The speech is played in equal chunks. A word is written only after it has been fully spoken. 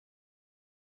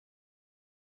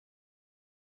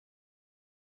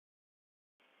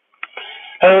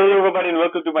Hello everybody and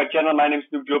welcome to my channel. My name is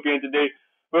Snoopjopie and today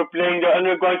we're playing the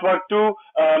Underground Part 2.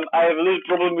 I have a little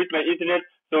problem with my internet,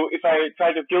 so if I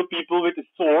try to kill people with a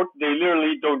sword, they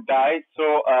literally don't die.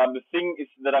 So the thing is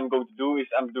that I'm going to do is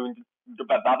I'm doing the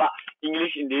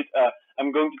English indeed.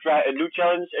 I'm going to try a new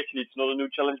challenge. Actually, it's not a new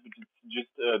challenge, but it's just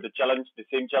the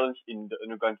same challenge in the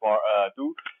Underground Part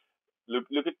 2.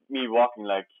 Look at me walking.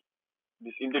 Like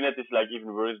this internet is like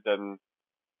even worse than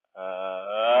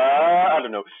I don't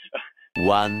know.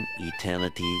 One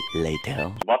eternity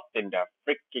later. What in the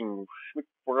freaking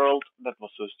world? That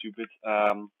was so stupid.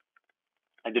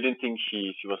 I didn't think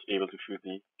she was able to shoot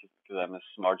me because I'm a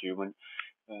smart human.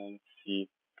 Let's see.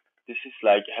 This is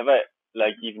like, have I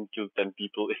like even killed 10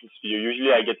 people in this video?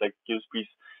 Usually I get like kill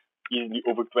sprees easily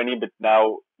over 20, but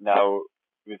now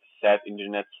with sad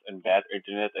internet and bad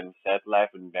internet and sad life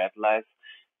and bad life,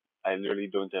 I literally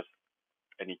don't have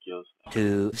any kills.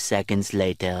 2 seconds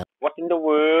later. What in the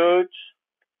world?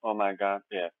 Oh my god,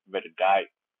 yeah, better die.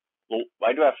 Well,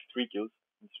 why do I have 3 kills?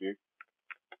 It's weird.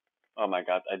 Oh my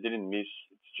god, I didn't miss.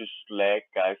 It's just lag,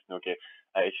 guys. Okay,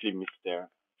 I actually missed there.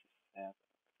 Yeah.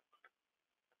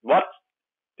 What?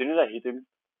 Didn't I hit him?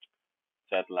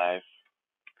 Sad life.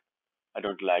 I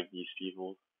don't like these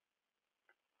people.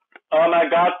 Oh my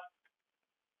god!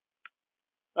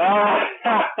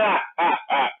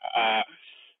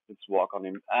 Let's walk on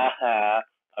him. I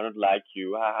don't like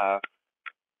you.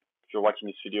 If you're watching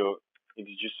this video,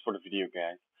 it's just for the video,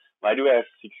 guys. Why do I have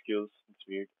 6 kills? It's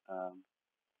weird.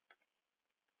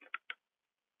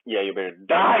 Yeah, you better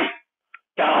die!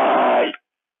 Die!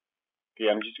 Okay,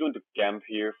 I'm just going to camp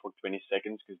here for 20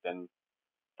 seconds because then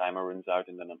timer runs out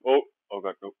and then I'm oh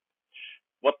god, no.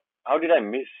 What? How did I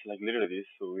miss? Like literally this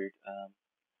is so weird.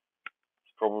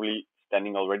 It's probably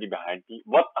standing already behind me.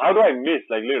 What? How do I miss?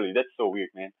 Like literally, that's so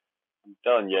weird, man. I'm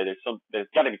telling you, there's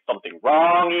gotta be something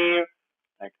wrong here.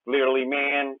 Like literally,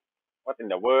 man. What in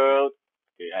the world?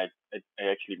 Okay, I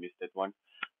actually missed that one.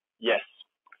 Yes,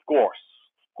 of course.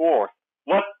 Of course.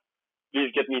 What?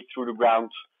 Please get me through the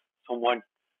ground. Someone.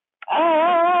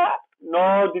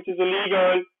 No, this is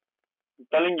illegal. I'm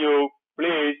telling you,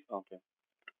 please. Okay.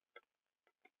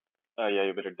 Oh yeah,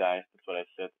 you better die. That's what I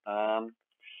said.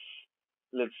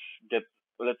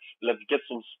 Let's get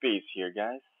some space here,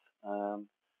 guys.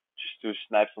 Just to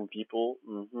snipe some people.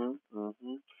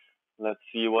 Let's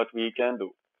see what we can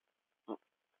do.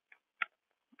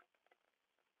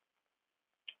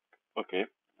 Okay,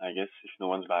 I guess if no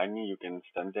one's behind me, you can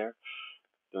stand there.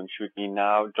 Don't shoot me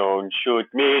now. Don't shoot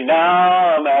me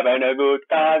now. I'm having a good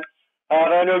time.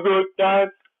 Having a good time.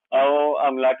 Oh,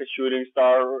 I'm like a shooting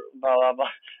star. Blah blah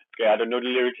blah. Okay, I don't know the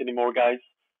lyrics anymore, guys.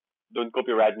 Don't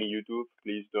copyright me, YouTube.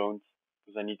 Please don't,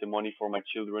 because I need the money for my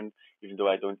children. Even though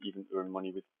I don't even earn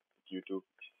money with YouTube,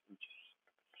 which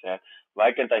is sad.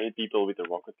 Why can't I hit people with a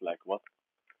rocket? Like what?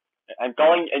 I'm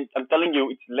telling you,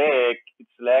 it's lag.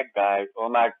 It's lag, guys. Oh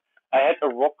my! I had a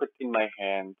rocket in my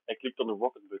hand. I clicked on the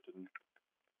rocket button,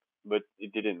 but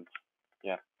it didn't.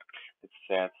 Yeah, it's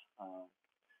sad.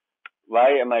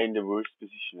 Why am I in the worst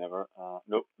position ever?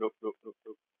 Nope.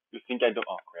 You think I don't?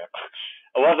 Oh crap!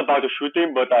 I was about to shoot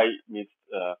him, but I missed.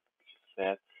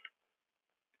 Sad.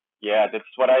 Yeah,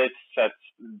 that's what I said.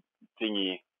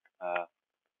 Thingy.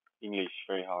 English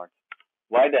very hard.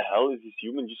 Why the hell is this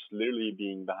human just literally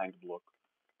being behind the block?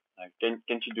 Like,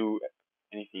 can't you do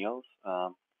anything else?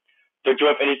 Don't you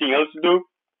have anything else to do?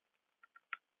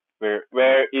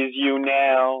 Where is you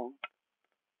now?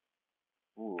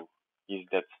 Ooh, he's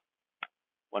dead.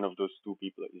 One of those 2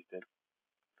 people is dead.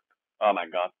 Oh my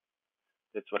god,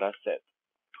 that's what I said.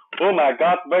 Oh my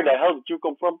god, where the hell did you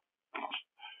come from?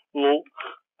 Lol.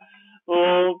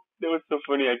 Oh, that was so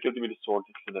funny. I killed him with a sword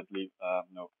accidentally.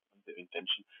 No, the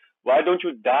intention. Why don't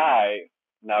you die?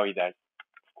 Now he dies.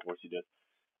 Of course he does.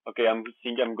 Okay, I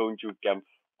think I'm going to camp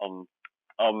on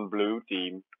blue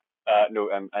team. No,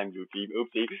 I'm blue team.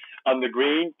 Oopsie. On the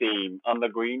green team. On the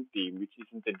green team, which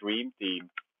isn't the dream team.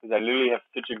 Because I literally have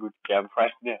such a good camp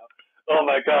right now. Oh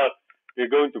my god. They're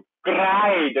going to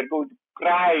cry. They're going to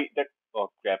cry. Oh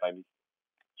crap, I missed.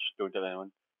 Shh, don't tell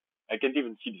anyone. I can't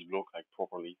even see this block like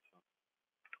properly. So.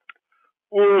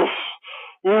 Oof.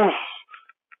 Oof.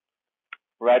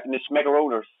 Right in the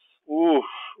smackarooners. Oof.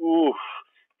 Oof.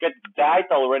 Get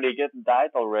died already.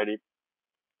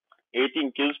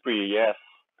 18 kills per year, yes.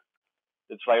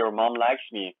 That's why your mom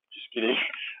likes me. Just kidding.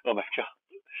 Oh my god.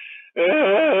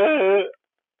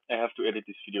 I have to edit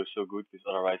this video so good because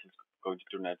otherwise it's going to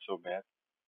turn out so bad.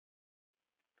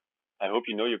 I hope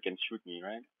you know you can shoot me,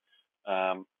 right?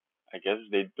 I guess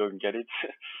they don't get it.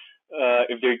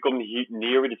 If they come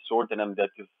near with a sword, then I'm dead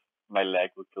because my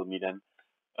leg will kill me then.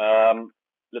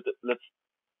 Let's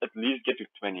at least get to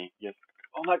 20. Yes.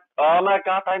 Oh my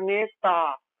god, I missed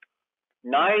that.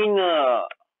 9.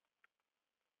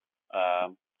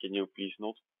 Can you please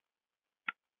not?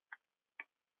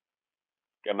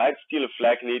 I might steal a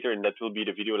flag later, and that will be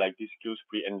the video like this kill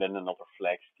spree, and then another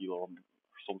flag steal or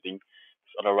something.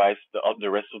 Otherwise, the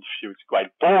rest of the video is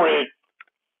quite boring.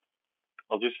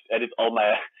 I'll just edit all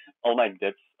my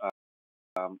deaths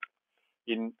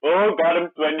in. Oh, got him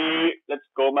 20. Let's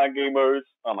go, my gamers.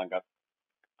 Oh my god,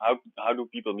 how do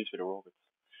people miss with the rockets?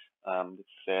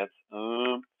 That's sad.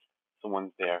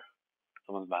 Someone's there.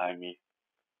 Someone's behind me.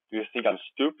 Do you think I'm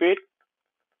stupid?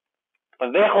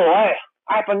 Pendejo, eh?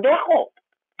 Ay, pendejo!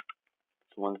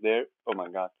 Someone's there. Oh my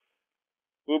god.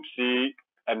 Oopsie.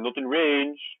 I'm not in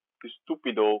range. You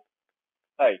stupido.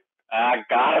 Hey. I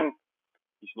got him.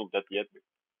 He's not dead yet.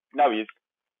 Now he is.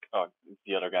 Oh, it's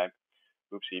the other guy.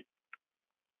 Oopsie.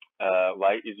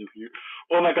 Why is he here?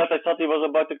 Oh my god, I thought he was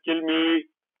about to kill me.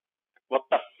 What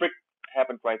the frick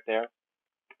happened right there?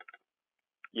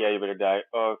 Yeah, you better die.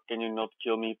 Oh, can you not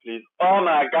kill me, please? Oh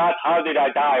my god, how did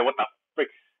I die? What the frick?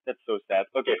 That's so sad.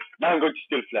 Okay, now I'm going to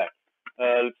steal flag.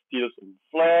 Let's steal some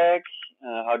flag.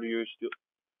 How do you steal?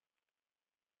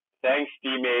 Thanks,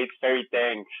 teammates. Very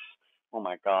thanks. Oh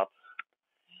my god.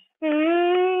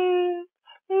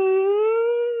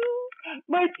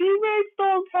 My teammates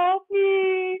don't help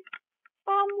me.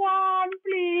 Someone,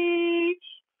 please.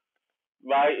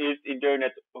 Why is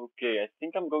internet okay? I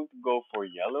think I'm going to go for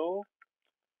yellow.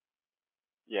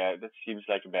 Yeah, that seems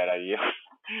like a bad idea,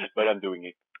 but I'm doing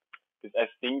it. Because I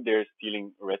think they're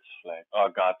stealing red's flag. Oh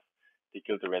god, they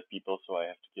killed the red people, so I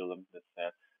have to kill them. That's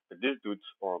sad. But this dude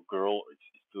or girl is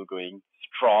still going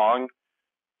strong.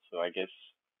 So I guess.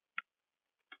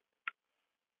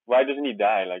 Why doesn't he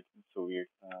die? Like, it's so weird.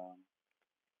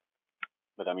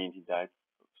 But I mean, he died,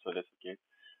 so that's okay.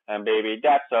 And baby,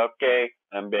 that's okay.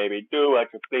 And baby, do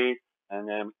what you please. And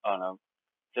then, oh no.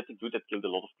 That's a dude that killed a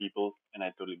lot of people, and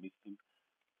I totally missed him.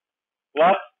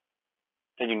 What?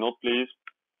 Can you not, please?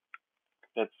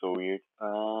 That's so weird.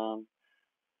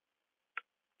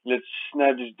 Let's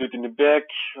snipe this dude in the back.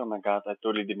 Oh my god, I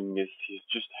totally didn't miss. He's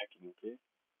just hacking, okay?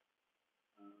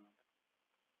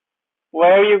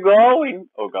 Where are you going?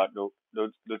 Oh god, no.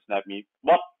 Don't snipe me.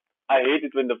 What? I hate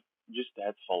it when the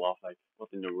heads fall off. Like, what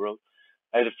in the world?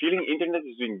 I have a feeling internet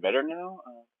is doing better now.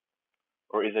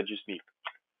 Or is that just me?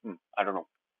 I don't know.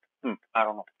 I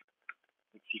don't know.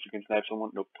 Let's see if you can snipe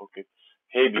someone. Nope, okay.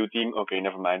 Hey, blue team. Okay,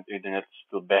 never mind. The internet's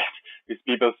still bad. These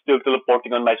people still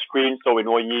teleporting on my screen. So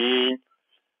annoying.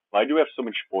 Why do I have so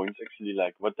much points, actually?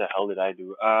 Like, what the hell did I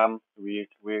do? Weird,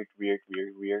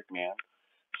 man.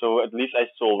 So at least I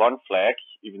stole one flag,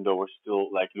 even though we're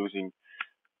still, like, losing,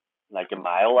 like, a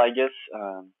mile, I guess.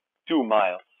 2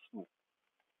 miles.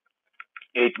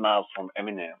 8 miles from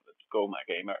Eminem. Let's go, my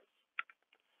gamers.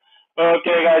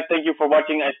 Okay, guys, thank you for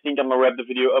watching. I think I'm gonna wrap the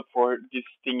video up for this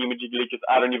thingy-majigly, because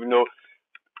I don't even know.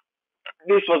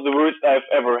 This was the worst I've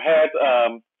ever had.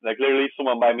 Like, literally,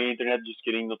 someone buy me internet. Just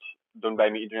kidding. Don't buy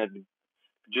me internet.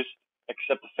 Just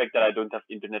accept the fact that I don't have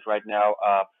internet right now.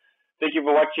 Thank you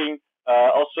for watching.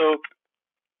 Also,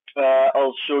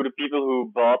 I'll show the people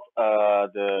who bought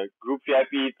the group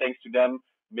VIP. Thanks to them.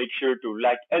 Make sure to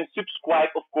like and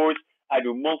subscribe, of course. I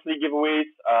do monthly giveaways.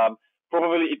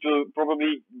 It will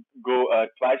probably go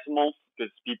twice a month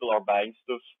because people are buying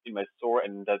stuff in my store,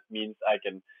 and that means I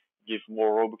can give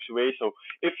more Robux away. So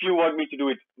if you want me to do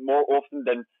it more often,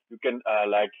 then you can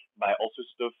like buy also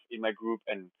stuff in my group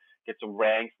and get some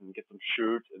ranks and get some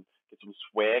shirts and get some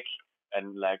swag,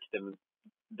 and like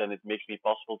then it makes me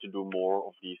possible to do more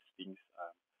of these things.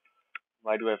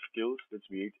 Why do I have skills? That's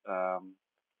weird.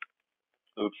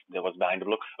 Oops, that was behind the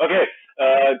block. Okay,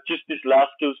 just this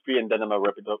last skill spree, and then I'm gonna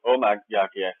wrap it up. Oh my, yeah,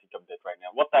 okay, I think I'm dead right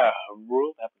now. What the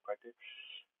world happened right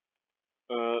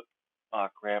there? Ah,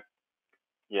 crap.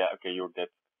 Yeah, okay, you're dead.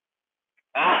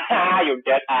 Ah, you're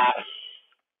dead.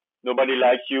 Nobody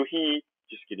likes you.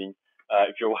 Just kidding.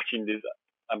 If you're watching this,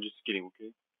 I'm just kidding,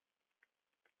 okay?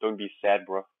 Don't be sad,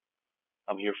 bro.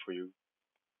 I'm here for you.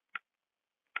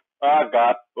 Ah,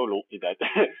 God. Oh, no, he died.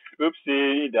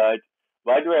 Oopsie, he died.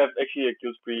 Why do I have actually a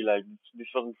kill spree? Like, this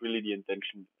wasn't really the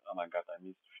intention. Oh my god, I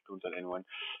missed. Don't tell anyone.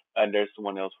 And there's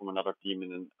someone else from another team,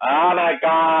 and then. Oh my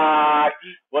god!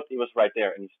 What? He was right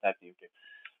there, and he sniped me. Okay.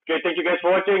 Okay, thank you guys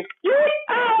for watching.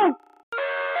 Ow!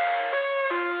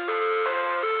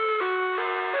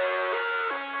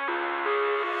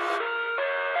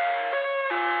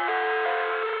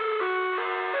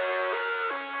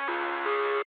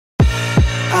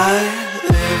 I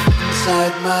live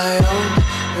inside my own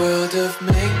world of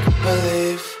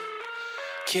make-believe.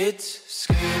 Kids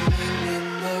screaming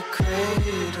in the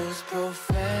cradles,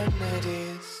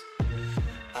 profanities.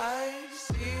 I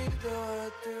see the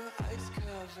world through ice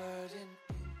covered in